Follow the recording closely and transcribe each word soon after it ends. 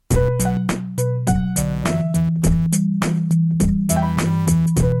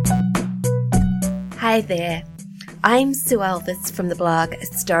Hi there, I'm Sue Elvis from the blog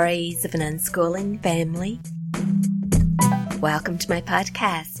Stories of an Unschooling Family. Welcome to my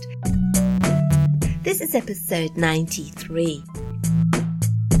podcast. This is episode 93.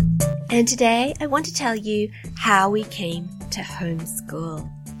 And today I want to tell you how we came to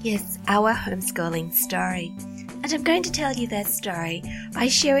homeschool. Yes, our homeschooling story. And I'm going to tell you that story by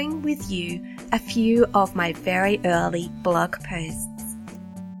sharing with you a few of my very early blog posts.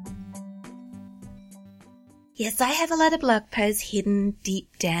 Yes, I have a lot of blog posts hidden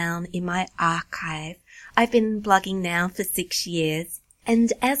deep down in my archive. I've been blogging now for 6 years.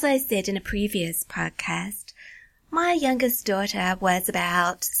 And as I said in a previous podcast, my youngest daughter was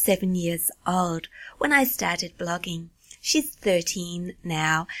about 7 years old when I started blogging. She's 13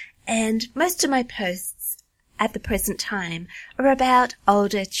 now, and most of my posts at the present time are about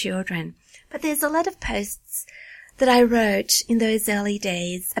older children. But there's a lot of posts that I wrote in those early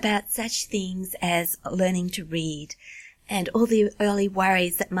days about such things as learning to read and all the early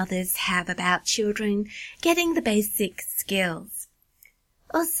worries that mothers have about children getting the basic skills.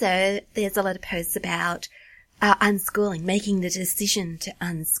 Also, there's a lot of posts about unschooling, making the decision to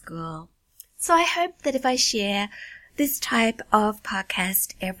unschool. So I hope that if I share this type of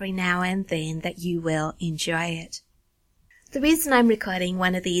podcast every now and then that you will enjoy it. The reason I'm recording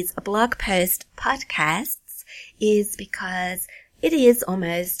one of these blog post podcasts is because it is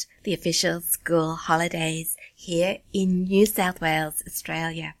almost the official school holidays here in New South Wales,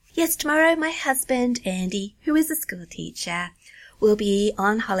 Australia. Yes, tomorrow my husband, Andy, who is a school teacher, will be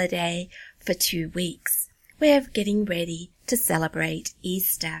on holiday for 2 weeks. We're getting ready to celebrate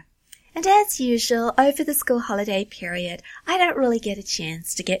Easter. And as usual, over the school holiday period, I don't really get a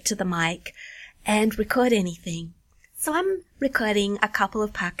chance to get to the mic and record anything. So I'm recording a couple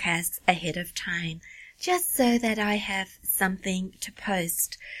of podcasts ahead of time, just so that I have something to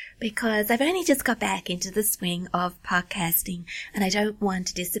post, because I've only just got back into the swing of podcasting and I don't want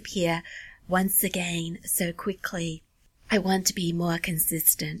to disappear once again so quickly. I want to be more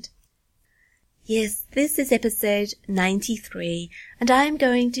consistent. Yes, this is episode 93 and I'm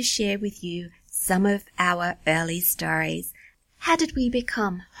going to share with you some of our early stories. How did we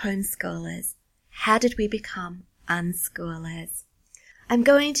become homeschoolers? How did we become unschoolers? I'm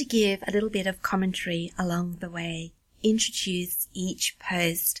going to give a little bit of commentary along the way, introduce each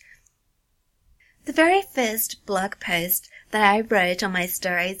post. The very first blog post that I wrote on my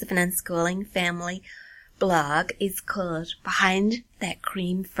Stories of an Unschooling Family blog is called Behind That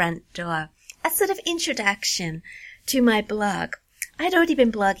Cream Front Door, a sort of introduction to my blog. I'd already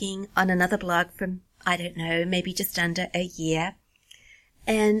been blogging on another blog from, I don't know, maybe just under a year,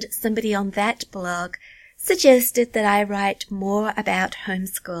 and somebody on that blog suggested that I write more about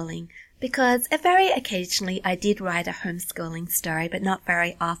homeschooling because very occasionally I did write a homeschooling story, but not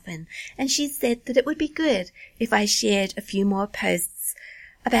very often. And she said that it would be good if I shared a few more posts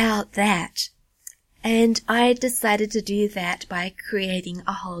about that. And I decided to do that by creating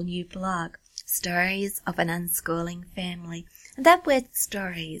a whole new blog, Stories of an Unschooling Family. And that word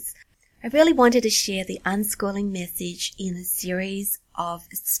stories, I really wanted to share the unschooling message in a series of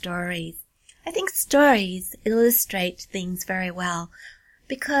stories. I think stories illustrate things very well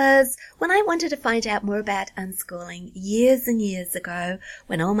because when I wanted to find out more about unschooling years and years ago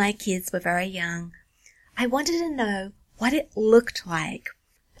when all my kids were very young, I wanted to know what it looked like.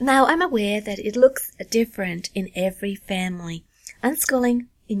 Now, I'm aware that it looks different in every family. Unschooling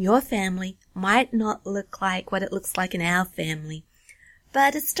in your family might not look like what it looks like in our family,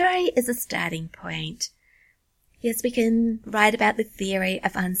 but a story is a starting point. Yes, we can write about the theory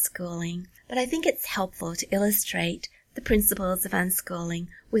of unschooling, but I think it's helpful to illustrate the principles of unschooling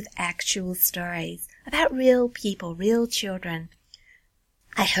with actual stories about real people, real children.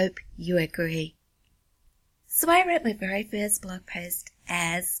 I hope you agree. So I wrote my very first blog post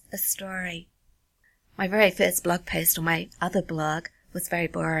as a story. My very first blog post on my other blog was very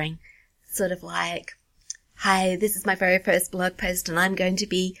boring. Sort of like, hi, this is my very first blog post and I'm going to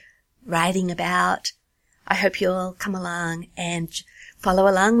be writing about. I hope you'll come along and follow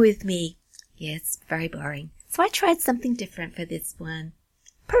along with me. Yes, very boring. So I tried something different for this one.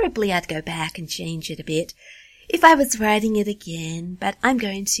 Probably I'd go back and change it a bit if I was writing it again, but I'm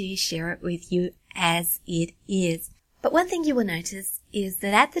going to share it with you as it is. But one thing you will notice is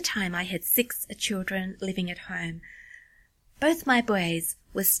that at the time I had 6 children living at home. Both my boys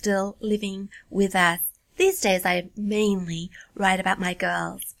were still living with us. These days I mainly write about my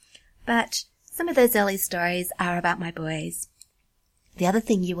girls, but some of those early stories are about my boys. The other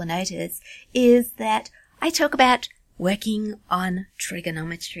thing you will notice is that I talk about working on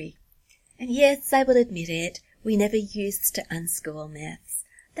trigonometry. And yes, I will admit it, we never used to unschool maths.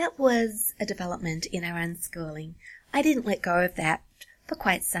 That was a development in our unschooling. I didn't let go of that for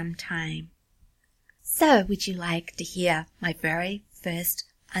quite some time. So would you like to hear my very first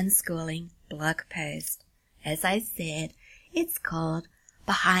unschooling blog post? As I said, it's called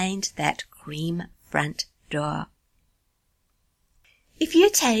Behind That Cream Front Door. If you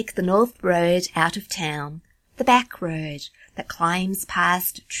take the North Road out of town, the back road that climbs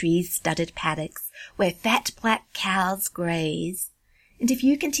past tree-studded paddocks where fat black cows graze, and if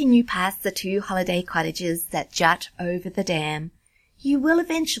you continue past the 2 holiday cottages that jut over the dam, you will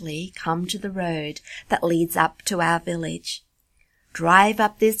eventually come to the road that leads up to our village. Drive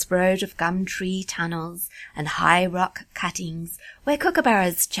up this road of gum tree tunnels and high rock cuttings where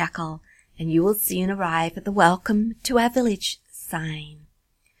kookaburras chuckle, and you will soon arrive at the Welcome to Our Village sign.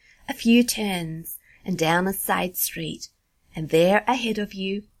 A few turns and down a side street, and there ahead of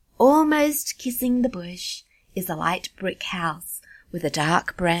you, almost kissing the bush, is a light brick house with a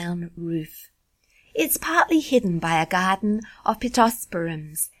dark brown roof. It's partly hidden by a garden of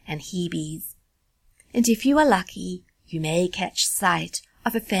pittosporums and hebes, and if you are lucky, you may catch sight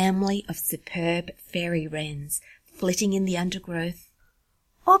of a family of superb fairy wrens flitting in the undergrowth,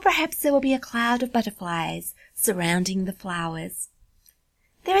 or perhaps there will be a cloud of butterflies surrounding the flowers.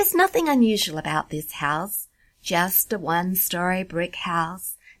 There is nothing unusual about this house, just a 1-story brick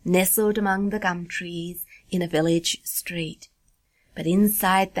house nestled among the gum trees in a village street. But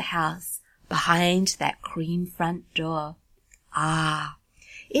inside the house, behind that cream front door,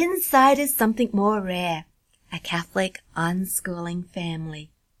 inside is something more rare, a Catholic unschooling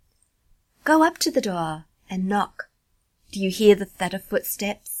family. Go up to the door and knock. Do you hear the thud of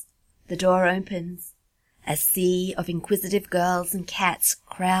footsteps? The door opens. A sea of inquisitive girls and cats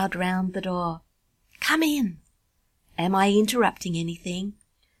crowd round the door. Come in. Am I interrupting anything?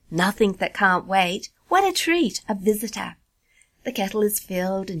 Nothing that can't wait. What a treat, a visitor. The kettle is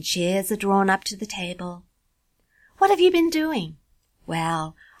filled and chairs are drawn up to the table. What have you been doing?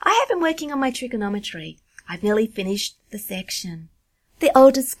 Well, I have been working on my trigonometry. I've nearly finished the section. The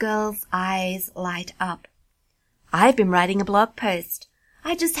oldest girl's eyes light up. I've been writing a blog post.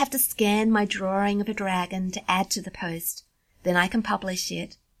 I just have to scan my drawing of a dragon to add to the post. Then I can publish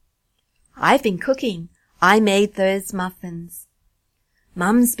it. I've been cooking. I made those muffins.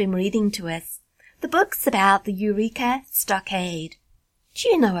 Mum's been reading to us. The book's about the Eureka Stockade. Do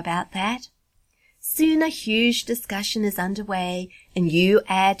you know about that? Soon a huge discussion is underway, and you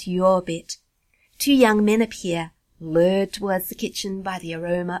add your bit. 2 young men appear, lured towards the kitchen by the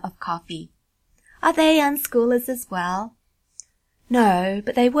aroma of coffee. Are they unschoolers as well? No,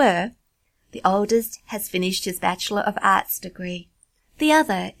 but they were. The oldest has finished his Bachelor of Arts degree. The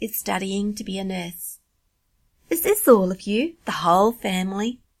other is studying to be a nurse. Is this all of you, the whole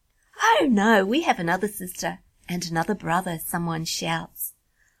family? Oh, no, we have another sister and another brother, someone shouts.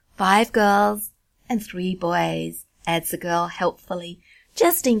 5 girls and 3 boys, adds the girl helpfully,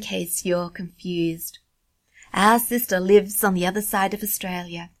 just in case you're confused. Our sister lives on the other side of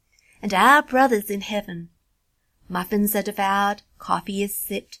Australia, and our brother's in heaven. Muffins are devoured, coffee is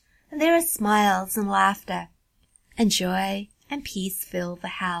sipped, and there are smiles and laughter, and joy and peace fill the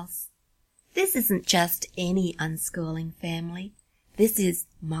house. This isn't just any unschooling family. This is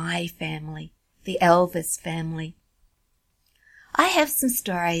my family, the Elvis family. I have some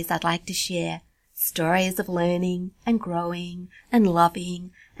stories I'd like to share, stories of learning and growing and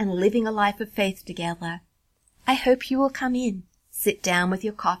loving and living a life of faith together. I hope you will come in, sit down with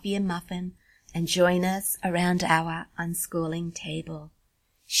your coffee and muffin, and join us around our unschooling table.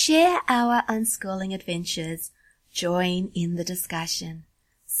 Share our unschooling adventures, join in the discussion,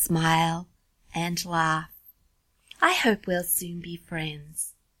 smile and laugh. I hope we'll soon be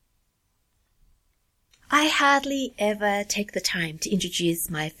friends. I hardly ever take the time to introduce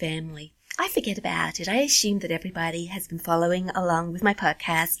my family. I forget about it. I assume that everybody has been following along with my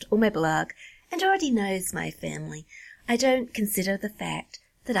podcast or my blog and already knows my family. I don't consider the fact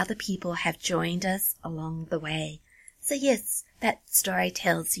that other people have joined us along the way. So yes, that story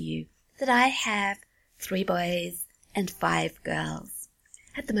tells you that I have 3 boys and 5 girls.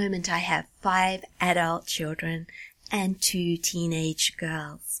 At the moment I have 5 adult children and 2 teenage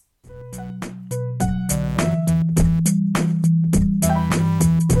girls.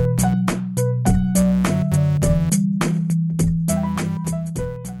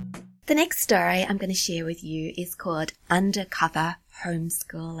 The next story I'm going to share with you is called Undercover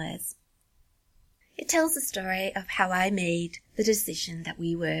Homeschoolers. It tells the story of how I made the decision that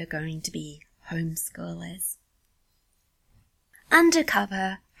we were going to be homeschoolers.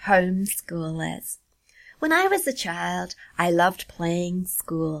 Undercover homeschoolers. When I was a child, I loved playing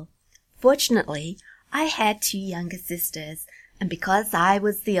school. Fortunately, I had 2 younger sisters, And because I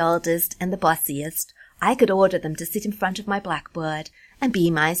was the oldest and the bossiest, I could order them to sit in front of my blackboard and be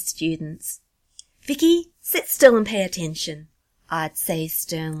my students. "Vicky, sit still and pay attention," I'd say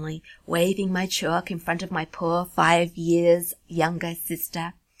sternly, waving my chalk in front of my poor 5 years younger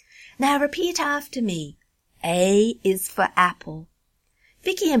sister. "Now repeat after me. A is for apple."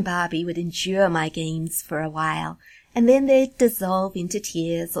 Vicky and Barbie would endure my games for a while, and then they'd dissolve into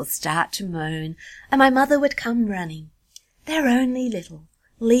tears or start to moan, and my mother would come running. "They're only little.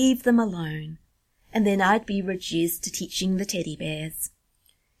 Leave them alone." And then I'd be reduced to teaching the teddy bears.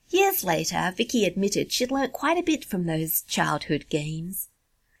 Years later, Vicky admitted she'd learnt quite a bit from those childhood games.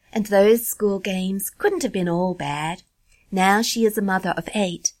 And those school games couldn't have been all bad. Now she is a mother of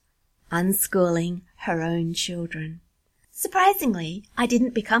 8, unschooling her own children. Surprisingly, I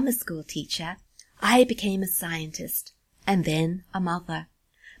didn't become a school teacher. I became a scientist, and then a mother.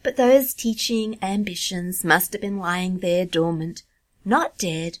 But those teaching ambitions must have been lying there dormant, not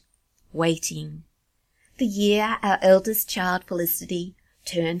dead, waiting. The year our eldest child, Felicity,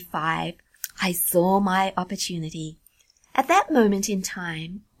 turned 5, I saw my opportunity. At that moment in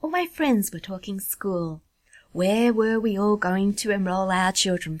time, all my friends were talking school. Where were we all going to enroll our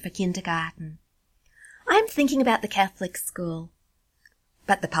children for kindergarten? I'm thinking about the Catholic school.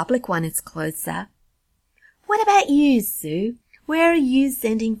 But the public one is closer. What about you, Sue? Where are you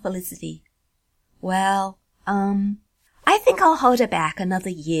sending Felicity? Well, I think I'll hold her back another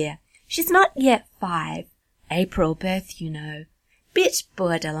year. She's not yet 5. April birth, you know. Bit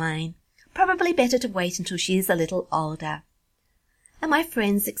borderline. Probably better to wait until she's a little older. And my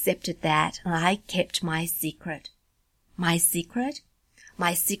friends accepted that, and I kept my secret. My secret?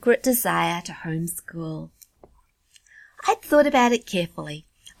 My secret desire to homeschool. I'd thought about it carefully.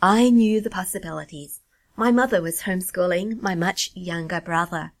 I knew the possibilities. My mother was homeschooling my much younger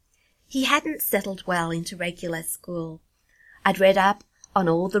brother. He hadn't settled well into regular school. I'd read up on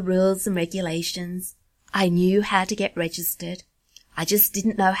all the rules and regulations. I knew how to get registered. I just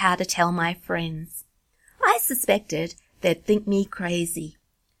didn't know how to tell my friends. I suspected they'd think me crazy.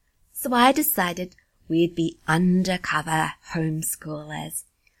 So I decided we'd be undercover homeschoolers.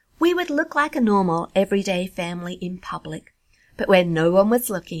 We would look like a normal, everyday family in public, but when no one was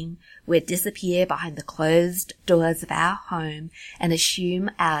looking, we'd disappear behind the closed doors of our home and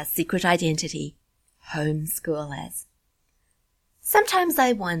assume our secret identity, homeschoolers. Sometimes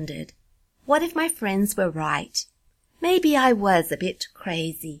I wondered, what if my friends were right? Maybe I was a bit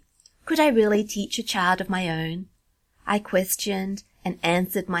crazy. Could I really teach a child of my own? I questioned and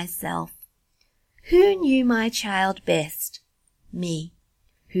answered myself. Who knew my child best? Me.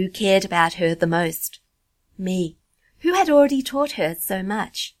 Who cared about her the most? Me. Who had already taught her so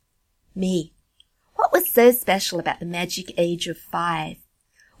much? Me. What was so special about the magic age of 5?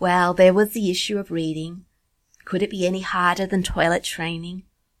 Well, there was the issue of reading. Could it be any harder than toilet training?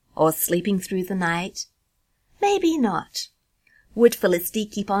 Or sleeping through the night? Maybe not. Would Felicity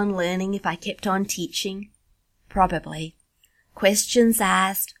keep on learning if I kept on teaching? Probably. Questions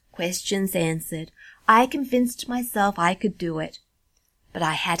asked, questions answered. I convinced myself I could do it. But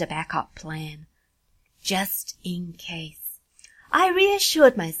I had a backup plan. Just in case. I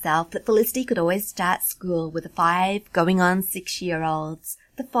reassured myself that Felicity could always start school with the 5 going on 6-year-olds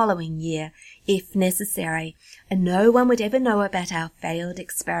the following year, if necessary, and no one would ever know about our failed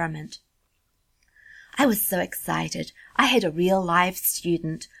experiment. I was so excited. I had a real live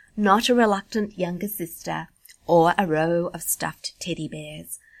student, not a reluctant younger sister or a row of stuffed teddy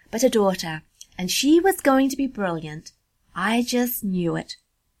bears, but a daughter, and she was going to be brilliant. I just knew it.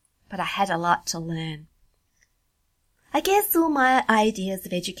 But I had a lot to learn. I guess all my ideas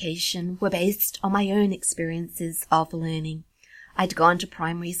of education were based on my own experiences of learning. I'd gone to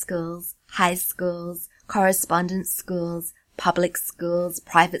primary schools, high schools, correspondence schools, public schools,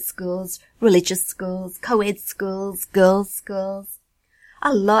 private schools, religious schools, co-ed schools, girls' schools.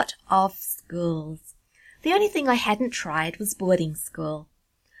 A lot of schools. The only thing I hadn't tried was boarding school.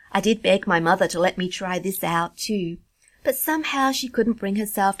 I did beg my mother to let me try this out too, but somehow she couldn't bring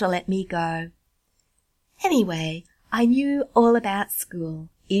herself to let me go. Anyway, I knew all about school,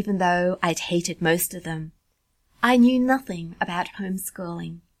 even though I'd hated most of them. I knew nothing about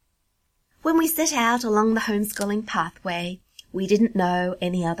homeschooling. When we set out along the homeschooling pathway, we didn't know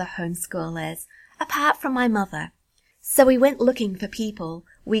any other homeschoolers, apart from my mother, so we went looking for people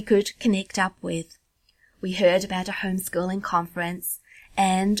we could connect up with. We heard about a homeschooling conference,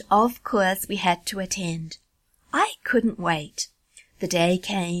 and of course we had to attend. I couldn't wait. The day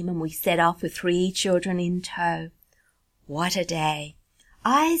came and we set off with 3 children in tow. What a day!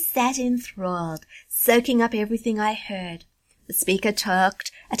 I sat enthralled, soaking up everything I heard. The The speaker talked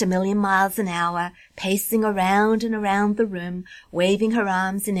at 1,000,000 miles an hour, pacing around and around the room, waving her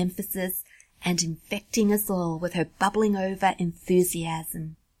arms in emphasis, and infecting us all with her bubbling over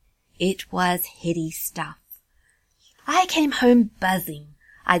enthusiasm. It was heady stuff. I came home buzzing.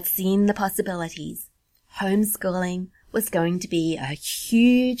 I'd seen the possibilities. Homeschooling was going to be a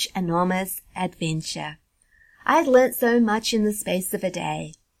huge, enormous adventure. I'd learnt so much in the space of a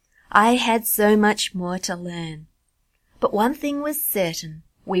day. I had so much more to learn. But one thing was certain,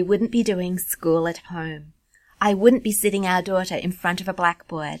 we wouldn't be doing school at home. I wouldn't be sitting our daughter in front of a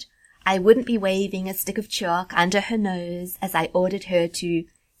blackboard. I wouldn't be waving a stick of chalk under her nose as I ordered her to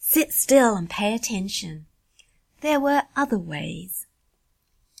sit still and pay attention. There were other ways.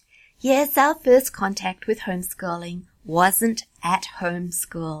 Yes, our first contact with homeschooling wasn't at-home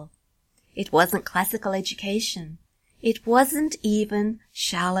school. It wasn't classical education. It wasn't even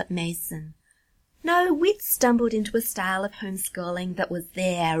Charlotte Mason. No, we'd stumbled into a style of homeschooling that was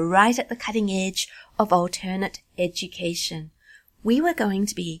there, right at the cutting edge of alternate education. We were going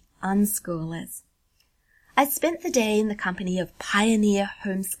to be unschoolers. I spent the day in the company of pioneer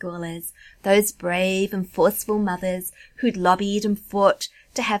homeschoolers, those brave and forceful mothers who'd lobbied and fought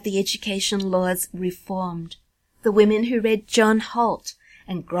to have the education laws reformed, the women who read John Holt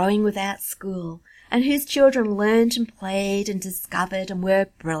and Growing Without School, and whose children learned and played and discovered and were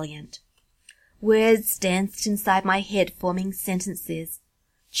brilliant. Words danced inside my head, forming sentences.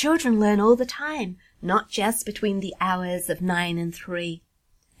 Children learn all the time, not just between the hours of 9 and 3.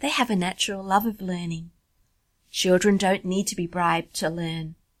 They have a natural love of learning. Children don't need to be bribed to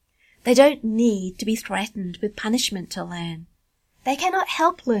learn. They don't need to be threatened with punishment to learn. They cannot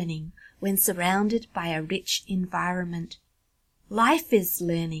help learning when surrounded by a rich environment. Life is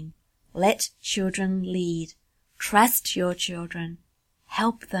learning. Let children lead. Trust your children.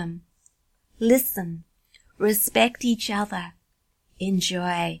 Help them. Listen. Respect each other.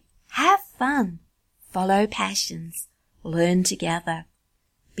 Enjoy. Have fun. Follow passions. Learn together.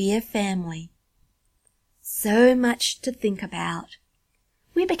 Be a family. So much to think about.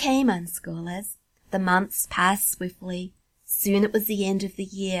 We became unschoolers. The months passed swiftly. Soon it was the end of the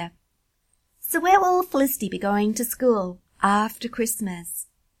year. So where will Felicity be going to school after Christmas?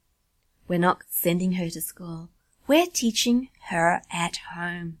 We're not sending her to school. We're teaching her at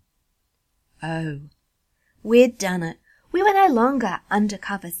home. Oh, we'd done it. We were no longer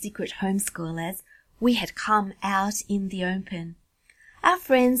undercover secret homeschoolers. We had come out in the open. Our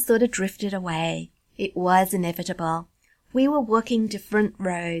friends sort of drifted away. It was inevitable. We were walking different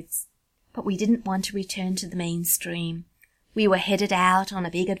roads, but we didn't want to return to the mainstream. We were headed out on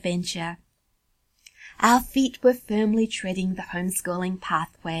a big adventure. Our feet were firmly treading the homeschooling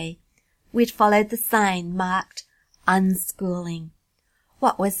pathway. We'd followed the sign marked unschooling.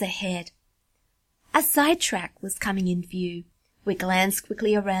 What was ahead? A sidetrack was coming in view. We glanced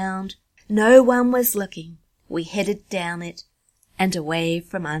quickly around. No one was looking. We headed down it and away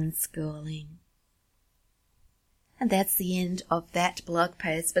from unschooling. And that's the end of that blog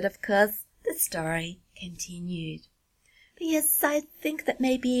post, but of course the story continued. But yes, I think that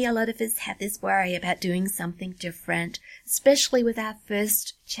maybe a lot of us have this worry about doing something different, especially with our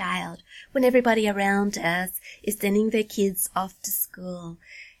first child, when everybody around us is sending their kids off to school.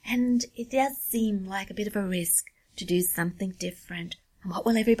 And it does seem like a bit of a risk to do something different. And what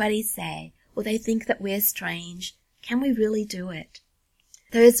will everybody say? Will they think that we're strange? Can we really do it?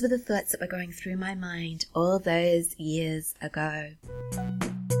 Those were the thoughts that were going through my mind all those years ago.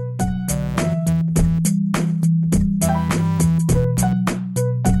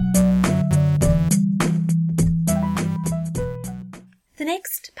 The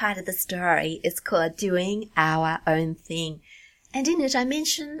next part of the story is called Doing Our Own Thing. And in it I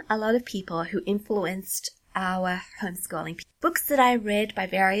mention a lot of people who influenced our homeschooling. Books that I read by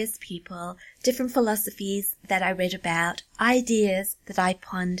various people, different philosophies that I read about, ideas that I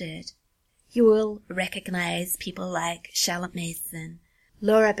pondered. You will recognize people like Charlotte Mason,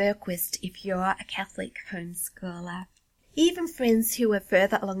 Laura Berquist if you're a Catholic homeschooler. Even friends who were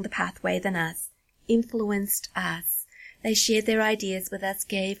further along the pathway than us influenced us. They shared their ideas with us,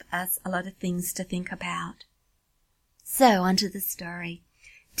 gave us a lot of things to think about. So, onto the story.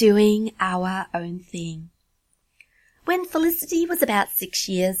 Doing Our Own Thing. When Felicity was about 6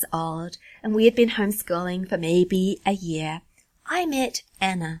 years old, and we had been homeschooling for maybe a year, I met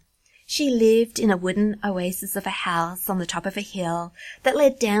Anna. She lived in a wooden oasis of a house on the top of a hill that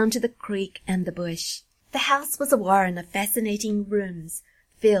led down to the creek and the bush. The house was a warren of fascinating rooms,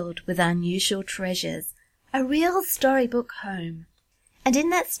 filled with unusual treasures, a real storybook home. And in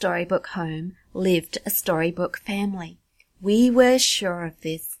that storybook home lived a storybook family. We were sure of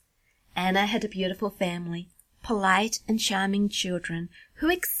this. Anna had a beautiful family, polite and charming children who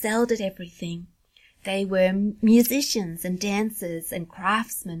excelled at everything. They were musicians and dancers and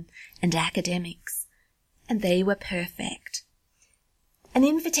craftsmen and academics, and they were perfect. An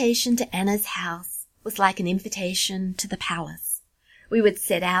invitation to Anna's house was like an invitation to the palace. We would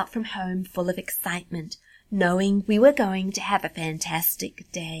set out from home full of excitement, knowing we were going to have a fantastic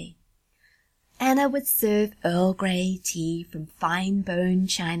day. Anna would serve Earl Grey tea from fine bone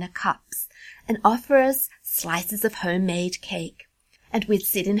china cups and offer us slices of homemade cake, and we'd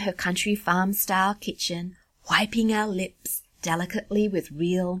sit in her country farm-style kitchen, wiping our lips delicately with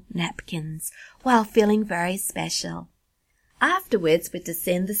real napkins while feeling very special. Afterwards we'd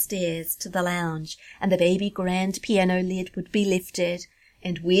descend the stairs to the lounge, and the baby grand piano lid would be lifted,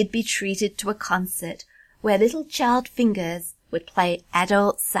 and we'd be treated to a concert where little child fingers would play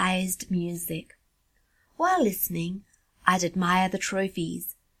adult-sized music. While listening, I'd admire the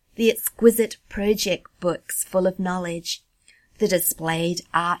trophies, the exquisite project books full of knowledge, the displayed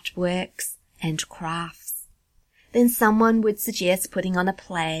artworks and crafts. Then someone would suggest putting on a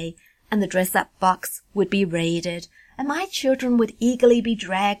play, and the dress-up box would be raided, and my children would eagerly be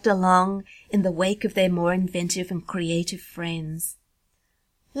dragged along in the wake of their more inventive and creative friends.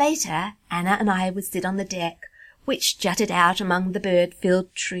 Later, Anna and I would sit on the deck, which jutted out among the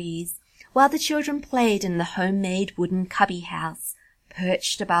bird-filled trees, while the children played in the homemade wooden cubby house,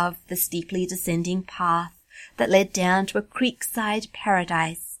 perched above the steeply descending path that led down to a creekside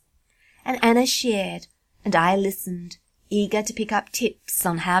paradise. And Anna shared, and I listened, eager to pick up tips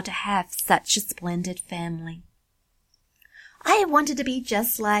on how to have such a splendid family. I wanted to be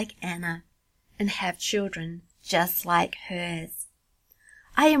just like Anna, and have children just like hers.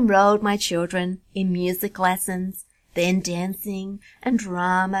 I enrolled my children in music lessons, then dancing and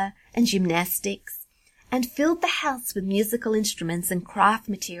drama and gymnastics, and filled the house with musical instruments and craft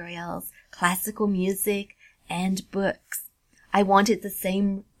materials, classical music, and books. I wanted the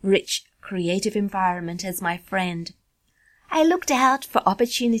same rich, creative environment as my friend. I looked out for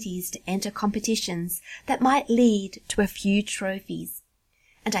opportunities to enter competitions that might lead to a few trophies,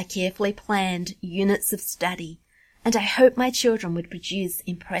 and I carefully planned units of study, and I hoped my children would produce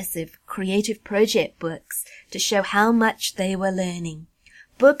impressive, creative project books to show how much they were learning,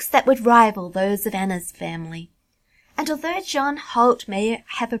 books that would rival those of Anna's family. And although John Holt may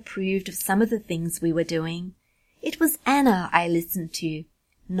have approved of some of the things we were doing, it was Anna I listened to,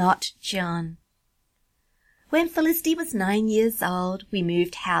 not John. When Felicity was 9 years old, we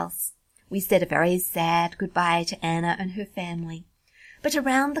moved house. We said a very sad goodbye to Anna and her family. But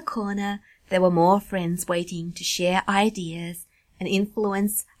around the corner, there were more friends waiting to share ideas and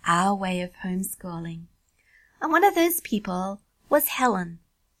influence our way of homeschooling. And one of those people was Helen.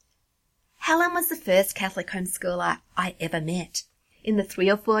 Helen was the first Catholic homeschooler I ever met. In the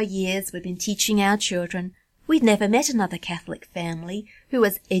 3 or 4 years we'd been teaching our children, we'd never met another Catholic family who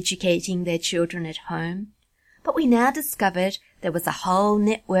was educating their children at home. But we now discovered there was a whole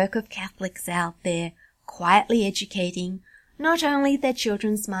network of Catholics out there, quietly educating not only their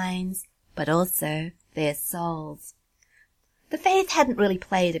children's minds, but also their souls. The faith hadn't really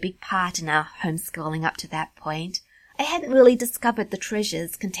played a big part in our homeschooling up to that point. I hadn't really discovered the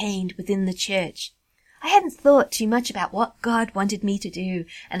treasures contained within the church. I hadn't thought too much about what God wanted me to do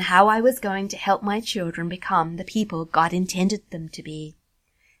and how I was going to help my children become the people God intended them to be.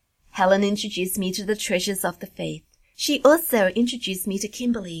 Helen introduced me to the treasures of the faith. She also introduced me to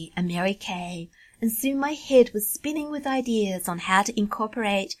Kimberly and Mary Kay, and soon my head was spinning with ideas on how to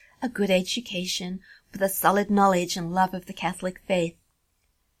incorporate a good education with a solid knowledge and love of the Catholic faith.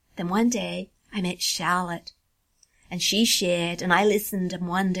 Then one day I met Charlotte, and she shared, and I listened and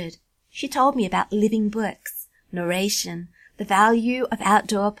wondered. She told me about living books, narration, the value of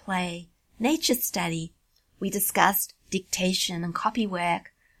outdoor play, nature study. We discussed dictation and copy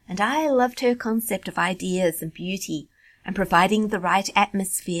work, and I loved her concept of ideas and beauty, and providing the right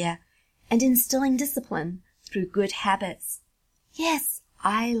atmosphere, and instilling discipline through good habits. Yes,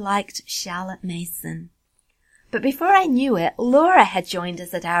 I liked Charlotte Mason. But before I knew it, Laura had joined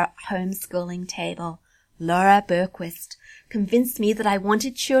us at our homeschooling table. Laura Berquist convinced me that I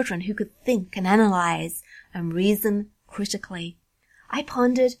wanted children who could think and analyze and reason critically. I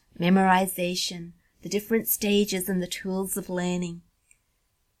pondered memorization, the different stages and the tools of learning.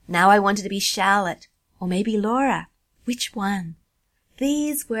 Now I wanted to be Charlotte, or maybe Laura. Which one?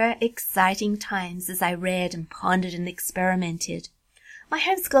 These were exciting times as I read and pondered and experimented. My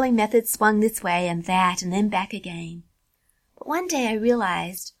homeschooling method swung this way and that and then back again. But one day I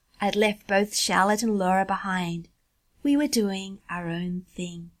realized I'd left both Charlotte and Laura behind. We were doing our own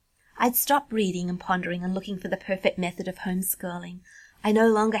thing. I'd stopped reading and pondering and looking for the perfect method of homeschooling. I no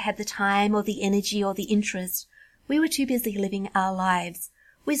longer had the time or the energy or the interest We were too busy living our lives.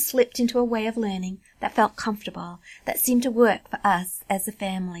 We slipped into a way of learning that felt comfortable, that seemed to work for us as a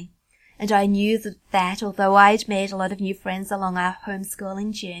family. And I knew that although I'd made a lot of new friends along our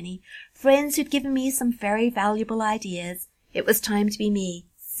homeschooling journey, friends who'd given me some very valuable ideas, it was time to be me,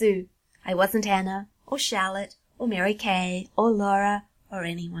 Sue. I wasn't Anna, or Charlotte, or Mary Kay, or Laura, or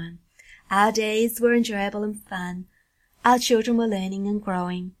anyone. Our days were enjoyable and fun. Our children were learning and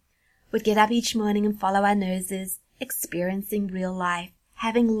growing. We'd get up each morning and follow our noses, experiencing real life,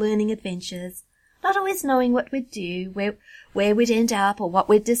 having learning adventures, not always knowing what we'd do, where we'd end up, or what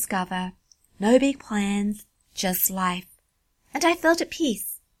we'd discover. No big plans, just life. And I felt at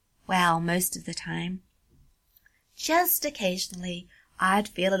peace. Well, most of the time. Just occasionally, I'd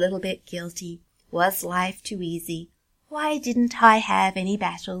feel a little bit guilty. Was life too easy? Why didn't I have any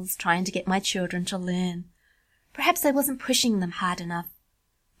battles trying to get my children to learn? Perhaps I wasn't pushing them hard enough.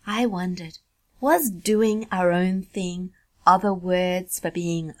 I wondered, was doing our own thing other words for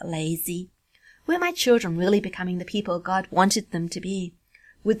being lazy? Were my children really becoming the people God wanted them to be?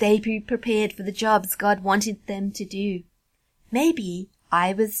 Would they be prepared for the jobs God wanted them to do? Maybe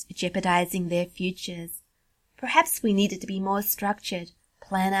I was jeopardizing their futures. Perhaps we needed to be more structured,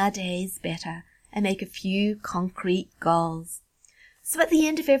 plan our days better, and make a few concrete goals. So at the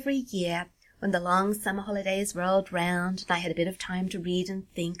end of every year, when the long summer holidays rolled round and I had a bit of time to read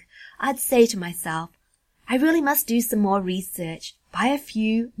and think, I'd say to myself, I really must do some more research, buy a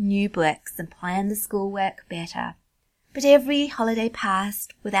few new books and plan the schoolwork better. But every holiday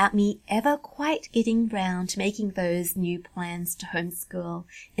passed without me ever quite getting round to making those new plans to homeschool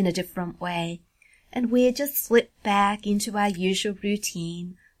in a different way, and we just slipped back into our usual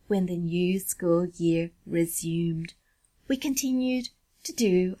routine when the new school year resumed. We continued to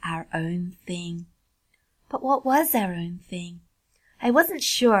do our own thing. But what was our own thing? I wasn't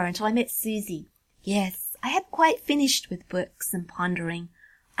sure until I met Susie. Yes, I had quite finished with books and pondering.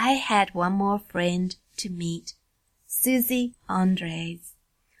 I had one more friend to meet, Susie Andres.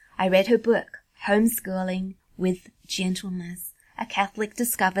 I read her book, Homeschooling with Gentleness, A Catholic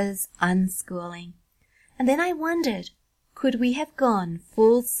Discovers Unschooling. And then I wondered, could we have gone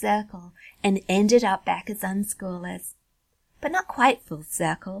full circle and ended up back as unschoolers? But not quite full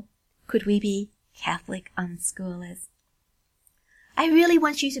circle. Could we be Catholic unschoolers? I really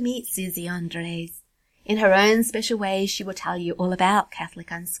want you to meet Susie Andres. In her own special way, she will tell you all about Catholic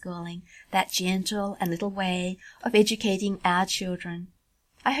unschooling, that gentle and little way of educating our children.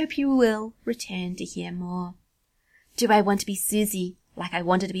 I hope you will return to hear more. Do I want to be Susie like I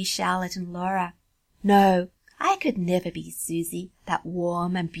wanted to be Charlotte and Laura? No, I could never be Susie, that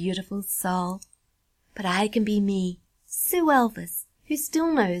warm and beautiful soul. But I can be me, Sue Elvis, who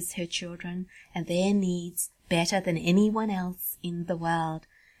still knows her children and their needs better than anyone else in the world,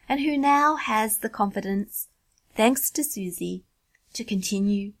 and who now has the confidence, thanks to Susie, to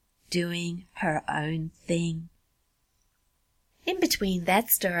continue doing her own thing. In between that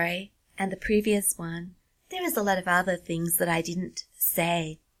story and the previous one, there is a lot of other things that I didn't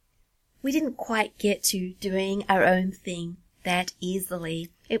say. We didn't quite get to doing our own thing that easily.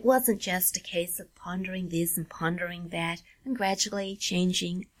 It wasn't just a case of pondering this and pondering that and gradually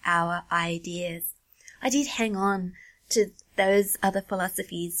changing our ideas. I did hang on to those other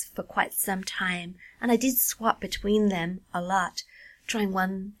philosophies for quite some time, and I did swap between them a lot, trying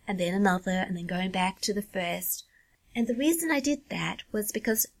one and then another and then going back to the first. And the reason I did that was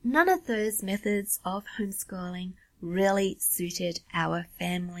because none of those methods of homeschooling really suited our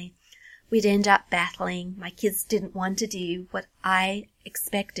family. We'd end up battling. My kids didn't want to do what I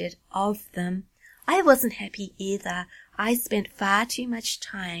expected of them. I wasn't happy either. I spent far too much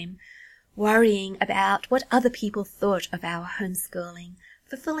time worrying about what other people thought of our homeschooling,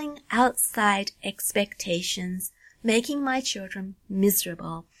 fulfilling outside expectations, making my children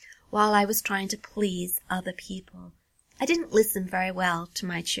miserable while I was trying to please other people. I didn't listen very well to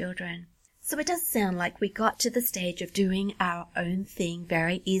my children. So it does sound like we got to the stage of doing our own thing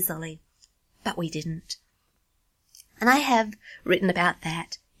very easily. But we didn't. And I have written about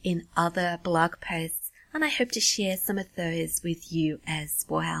that in other blog posts, and I hope to share some of those with you as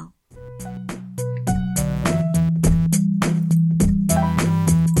well.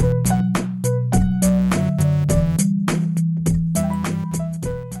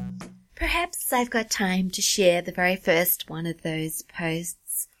 Perhaps I've got time to share the very first one of those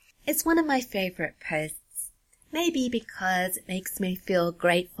posts. It's one of my favorite posts, maybe because it makes me feel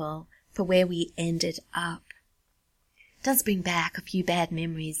grateful for where we ended up. It does bring back a few bad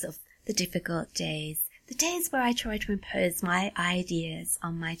memories of the difficult days, the days where I tried to impose my ideas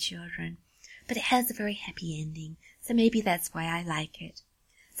on my children, but it has a very happy ending, so maybe that's why I like it.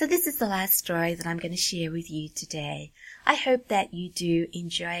 So this is the last story that I'm going to share with you today. I hope that you do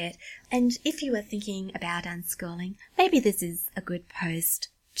enjoy it. And if you are thinking about unschooling, maybe this is a good post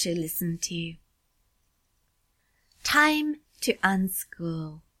to listen to. Time to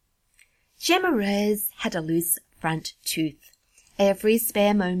unschool. Gemma Rose had a loose front tooth. Every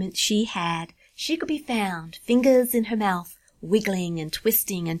spare moment she had, she could be found, fingers in her mouth, wiggling and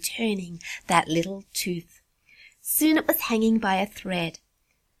twisting and turning that little tooth. Soon it was hanging by a thread.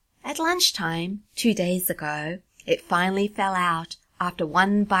 At lunchtime, 2 days ago, it finally fell out after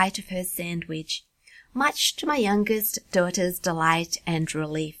one bite of her sandwich, much to my youngest daughter's delight and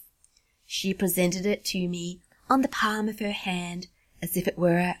relief. She presented it to me on the palm of her hand as if it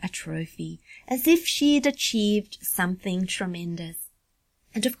were a trophy, as if she'd achieved something tremendous.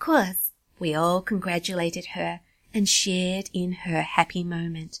 And of course, we all congratulated her and shared in her happy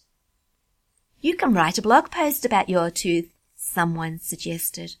moment. "You can write a blog post about your tooth," someone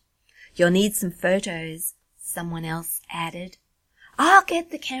suggested. "You'll need some photos," someone else added. "I'll get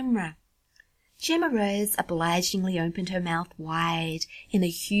the camera." Gemma Rose obligingly opened her mouth wide in a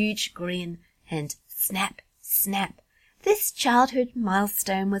huge grin, and snap, snap, this childhood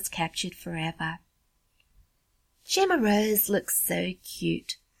milestone was captured forever. Gemma Rose looks so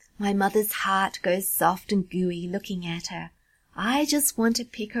cute. My mother's heart goes soft and gooey looking at her. I just want to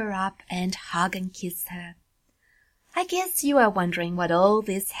pick her up and hug and kiss her. I guess you are wondering what all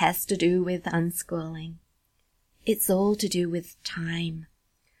this has to do with unschooling. It's all to do with time.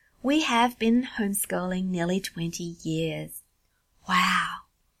 We have been homeschooling nearly 20 years. Wow!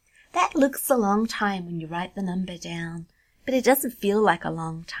 That looks a long time when you write the number down, but it doesn't feel like a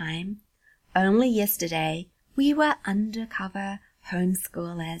long time. Only yesterday, we were undercover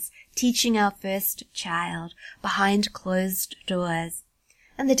homeschoolers, teaching our first child behind closed doors.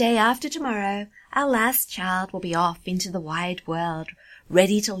 And the day after tomorrow, our last child will be off into the wide world,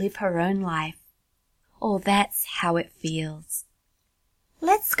 ready to live her own life. Oh, that's how it feels.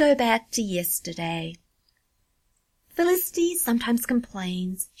 Let's go back to yesterday. Felicity sometimes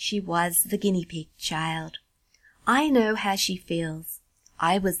complains she was the guinea pig child. I know how she feels.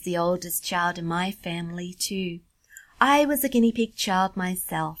 I was the oldest child in my family too. I was a guinea pig child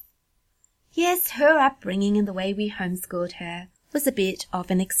myself. Yes, her upbringing and the way we homeschooled her was a bit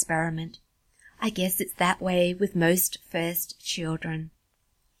of an experiment. I guess it's that way with most first children.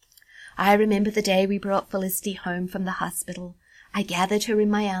 I remember the day we brought Felicity home from the hospital. I gathered her in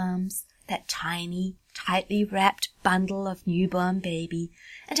my arms, that tiny, tightly wrapped bundle of newborn baby,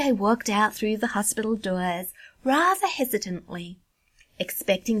 and I walked out through the hospital doors rather hesitantly,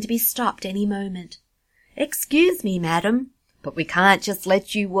 expecting to be stopped any moment. "Excuse me, madam, but we can't just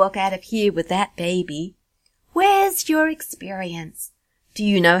let you walk out of here with that baby. Where's your experience? Do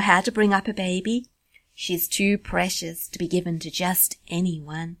you know how to bring up a baby? She's too precious to be given to just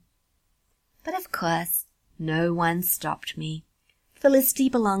anyone." But of course, no one stopped me. Felicity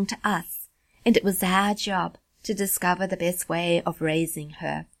belonged to us, and it was our job to discover the best way of raising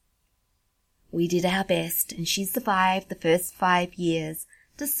her. We did our best, and she survived the first 5 years,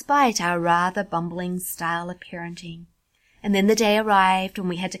 despite our rather bumbling style of parenting. And then the day arrived when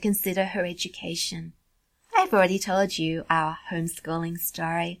we had to consider her education. I've already told you our homeschooling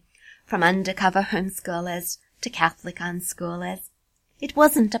story, from undercover homeschoolers to Catholic unschoolers. It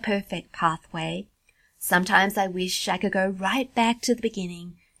wasn't a perfect pathway. Sometimes I wish I could go right back to the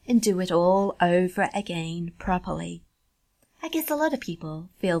beginning and do it all over again properly. I guess a lot of people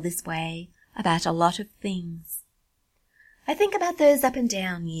feel this way about a lot of things. I think about those up and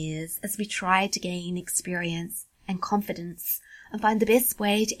down years as we tried to gain experience and confidence and find the best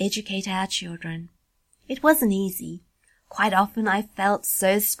way to educate our children. It wasn't easy. Quite often I felt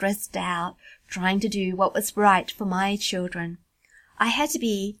so stressed out trying to do what was right for my children. I had to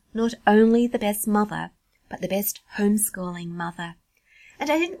be not only the best mother, but the best homeschooling mother. And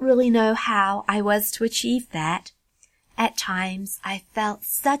I didn't really know how I was to achieve that. At times I felt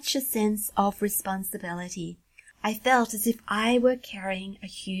such a sense of responsibility. I felt as if I were carrying a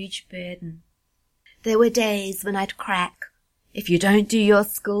huge burden. There were days when I'd crack. If you don't do your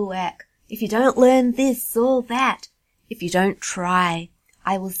schoolwork, if you don't learn this or that, if you don't try,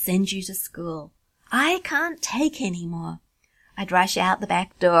 I will send you to school. I can't take any more. I'd rush out the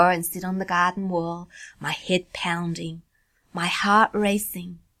back door and sit on the garden wall, my head pounding, my heart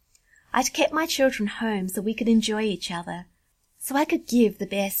racing. I'd kept my children home so we could enjoy each other, so I could give the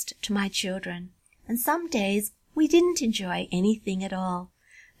best to my children. And some days we didn't enjoy anything at all.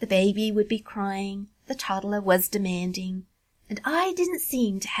 The baby would be crying, the toddler was demanding, and I didn't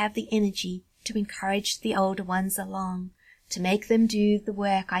seem to have the energy to encourage the older ones along, to make them do the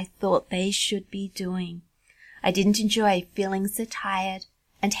work I thought they should be doing. I didn't enjoy feeling so tired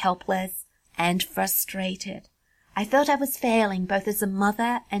and helpless and frustrated. I felt I was failing both as a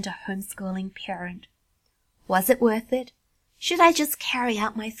mother and a homeschooling parent. Was it worth it? Should I just carry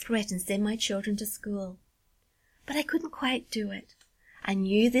out my threat and send my children to school? But I couldn't quite do it. I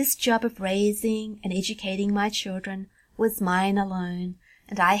knew this job of raising and educating my children was mine alone,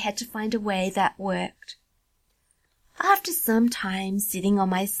 and I had to find a way that worked. After some time sitting on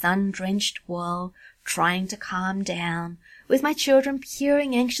my sun-drenched wall, trying to calm down, with my children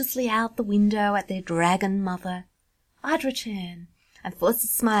peering anxiously out the window at their dragon mother, I'd return and force a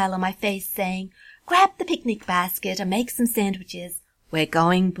smile on my face, saying, "Grab the picnic basket and make some sandwiches. We're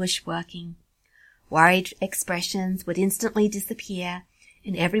going bushwalking." Worried expressions would instantly disappear,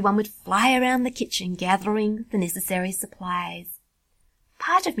 and everyone would fly around the kitchen gathering the necessary supplies.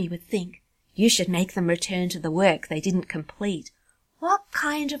 Part of me would think, you should make them return to the work they didn't complete. What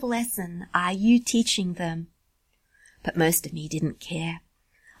kind of lesson are you teaching them? But most of me didn't care.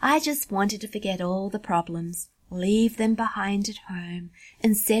 I just wanted to forget all the problems, leave them behind at home,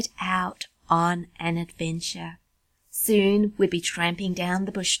 and set out on an adventure. Soon we'd be tramping down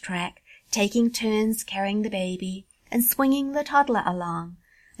the bush track, taking turns carrying the baby and swinging the toddler along,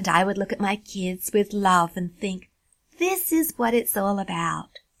 and I would look at my kids with love and think, this is what it's all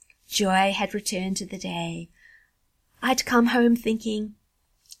about. Joy had returned to the day. I'd come home thinking,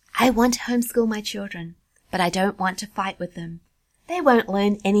 I want to homeschool my children, but I don't want to fight with them. They won't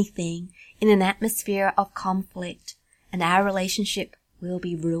learn anything in an atmosphere of conflict, and our relationship will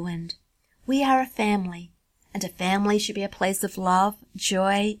be ruined. We are a family, and a family should be a place of love,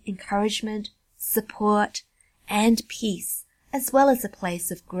 joy, encouragement, support, and peace, as well as a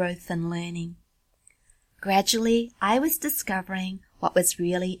place of growth and learning. Gradually, I was discovering what was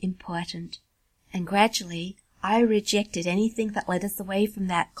really important, and gradually I rejected anything that led us away from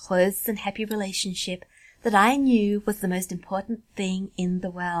that close and happy relationship that I knew was the most important thing in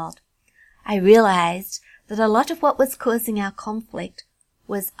the world. I realized that a lot of what was causing our conflict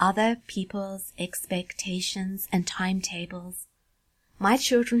was other people's expectations and timetables. My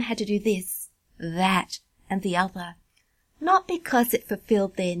children had to do this, that, and the other, not because it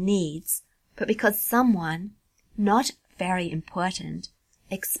fulfilled their needs, but because someone, not very important,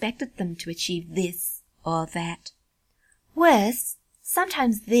 expected them to achieve this or that. Worse,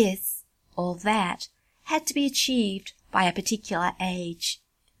 sometimes this or that had to be achieved by a particular age,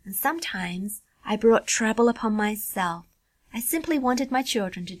 and sometimes I brought trouble upon myself. I simply wanted my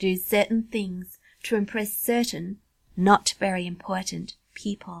children to do certain things to impress certain, not very important,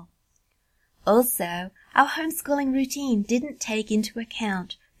 people. Also, our homeschooling routine didn't take into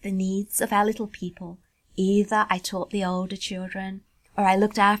account the needs of our little people. Either I taught the older children, or I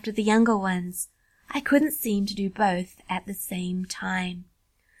looked after the younger ones. I couldn't seem to do both at the same time.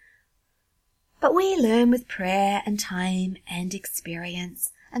 But we learn with prayer and time and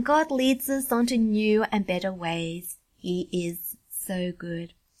experience, and God leads us onto new and better ways. He is so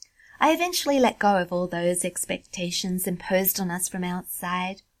good. I eventually let go of all those expectations imposed on us from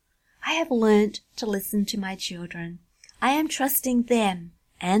outside. I have learnt to listen to my children. I am trusting them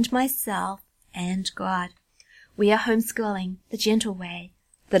and myself and God. We are homeschooling the gentle way,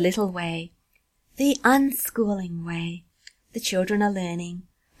 the little way, the unschooling way. The children are learning,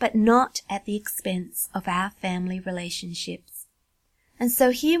 but not at the expense of our family relationships. And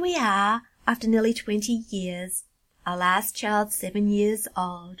so here we are, after nearly 20 years, our last child 7 years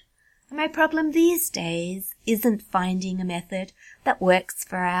old, and my problem these days isn't finding a method that works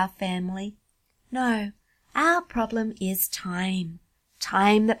for our family. No, our problem is time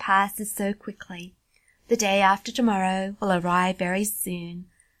that passes so quickly. The day after tomorrow will arrive very soon,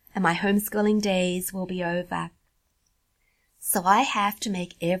 and my homeschooling days will be over. So I have to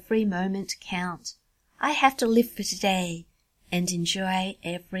make every moment count. I have to live for today and enjoy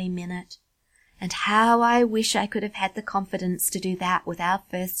every minute. And how I wish I could have had the confidence to do that with our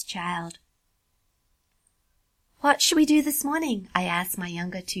first child. What shall we do this morning? I asked my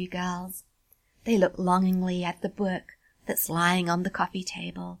younger 2 girls. They looked longingly at the book that's lying on the coffee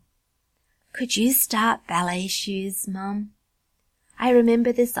table. Could you start ballet shoes, Mum? I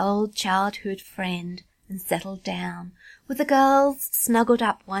remember this old childhood friend and settled down, with the girls snuggled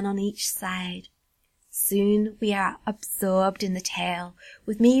up one on each side. Soon we are absorbed in the tale,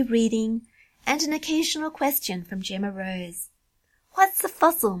 with me reading and an occasional question from Gemma Rose. What's a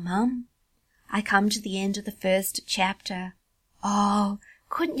fossil, Mum? I come to the end of the first chapter. Oh,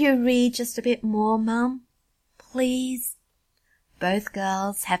 couldn't you read just a bit more, Mum? Please? Both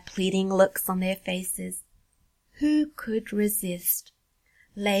girls have pleading looks on their faces. Who could resist?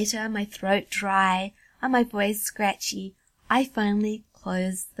 Later, my throat dry and my voice scratchy, I finally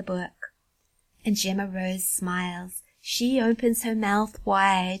close the book. And Gemma Rose smiles. She opens her mouth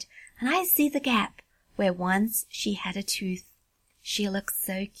wide, and I see the gap where once she had a tooth. She looks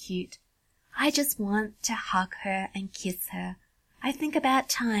so cute. I just want to hug her and kiss her. I think about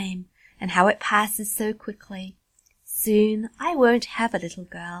time and how it passes so quickly. Soon I won't have a little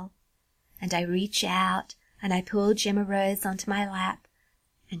girl. And I reach out and I pull Gemma Rose onto my lap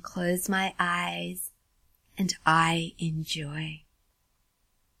and close my eyes, and I enjoy.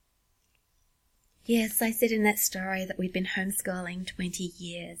 Yes, I said in that story that we'd been homeschooling 20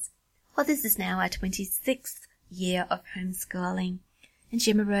 years. Well, this is now our 26th year of homeschooling. And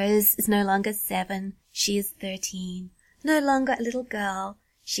Gemma Rose is no longer 7, she is 13. No longer a little girl,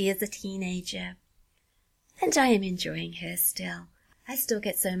 she is a teenager. And I am enjoying her still. I still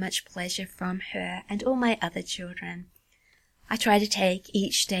get so much pleasure from her and all my other children. I try to take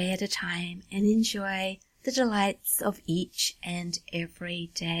each day at a time and enjoy the delights of each and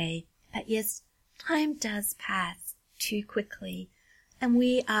every day. But yes, time does pass too quickly, and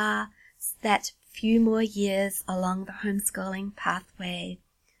we are that few more years along the homeschooling pathway.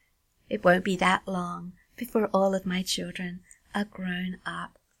 It won't be that long before all of my children are grown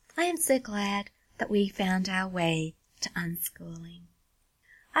up. I am so glad that we found our way to unschooling.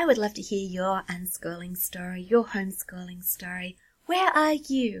 I would love to hear your unschooling story, your homeschooling story. Where are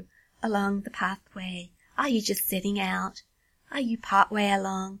you along the pathway? Are you just setting out? Are you partway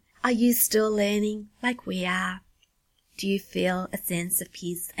along? Are you still learning like we are? Do you feel a sense of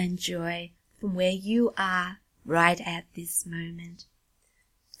peace and joy from where you are right at this moment?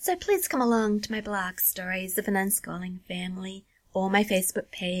 So please come along to my blog, Stories of an Unschooling Family, or my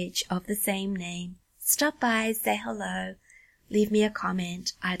Facebook page of the same name. Stop by, say hello, leave me a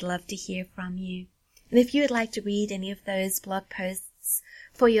comment. I'd love to hear from you. And if you would like to read any of those blog posts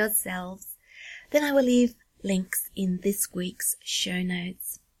for yourselves, then I will leave links in this week's show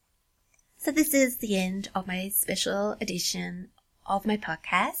notes. So this is the end of my special edition of my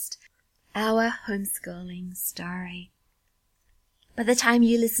podcast, Our Homeschooling Story. By the time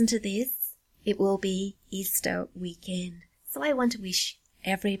you listen to this, it will be Easter weekend. So I want to wish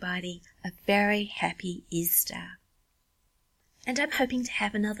everybody a very happy Easter. And I'm hoping to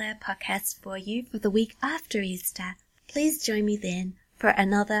have another podcast for you for the week after Easter. Please join me then for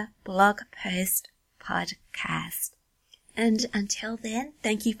another blog post podcast. And until then,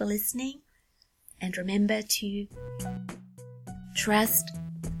 thank you for listening. And remember to trust,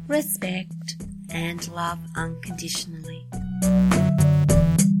 respect, and love unconditionally.